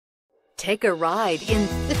Take a ride in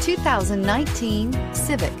the 2019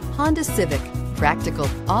 Civic, Honda Civic. Practical,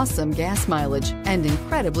 awesome gas mileage, and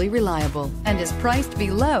incredibly reliable, and is priced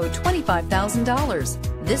below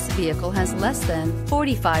 $25,000. This vehicle has less than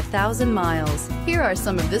 45,000 miles. Here are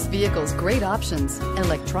some of this vehicle's great options: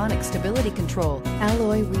 electronic stability control,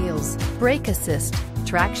 alloy wheels, brake assist,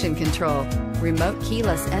 traction control, remote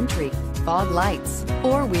keyless entry, fog lights,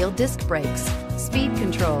 four-wheel disc brakes, speed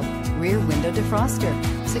control, rear window defroster,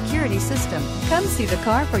 security system. Come see the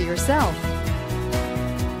car for yourself.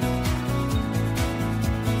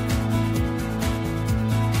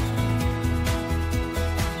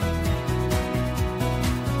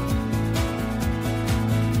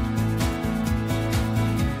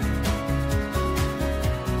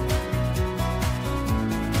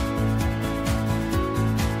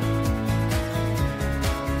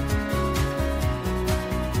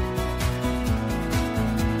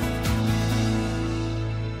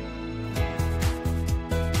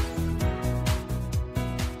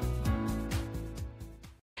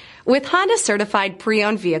 With Honda Certified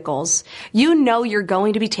Pre-Owned Vehicles, you know you're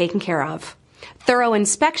going to be taken care of. Thorough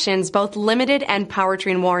inspections, both limited and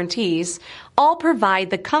powertrain warranties, all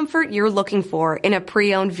provide the comfort you're looking for in a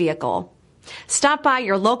pre-owned vehicle. Stop by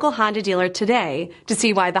your local Honda dealer today to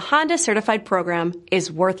see why the Honda Certified program is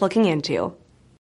worth looking into.